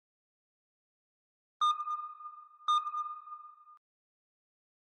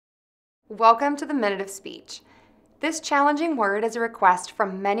Welcome to the Minute of Speech. This challenging word is a request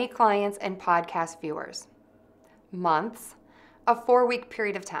from many clients and podcast viewers. Months, a 4-week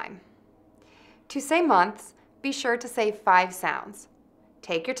period of time. To say months, be sure to say 5 sounds.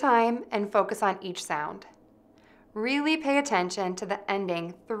 Take your time and focus on each sound. Really pay attention to the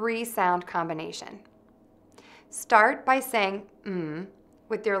ending 3-sound combination. Start by saying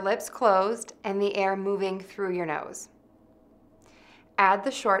with your lips closed and the air moving through your nose. Add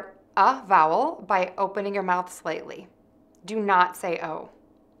the short vowel by opening your mouth slightly. Do not say O.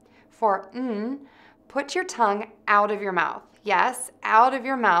 For put your tongue out of your mouth. Yes, out of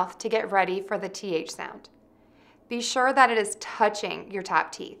your mouth to get ready for the TH sound. Be sure that it is touching your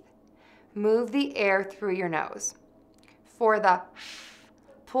top teeth. Move the air through your nose. For the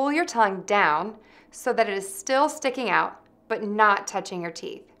pull your tongue down so that it is still sticking out but not touching your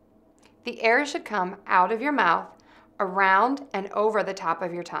teeth. The air should come out of your mouth, around and over the top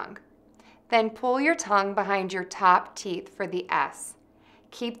of your tongue. Then pull your tongue behind your top teeth for the S.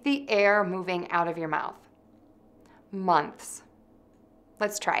 Keep the air moving out of your mouth. Months.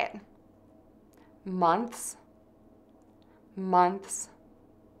 Let's try it. Months, months,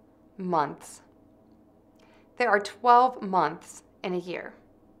 months. There are 12 months in a year.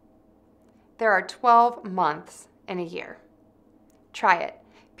 There are 12 months in a year. Try it.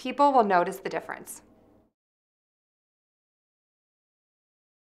 People will notice the difference.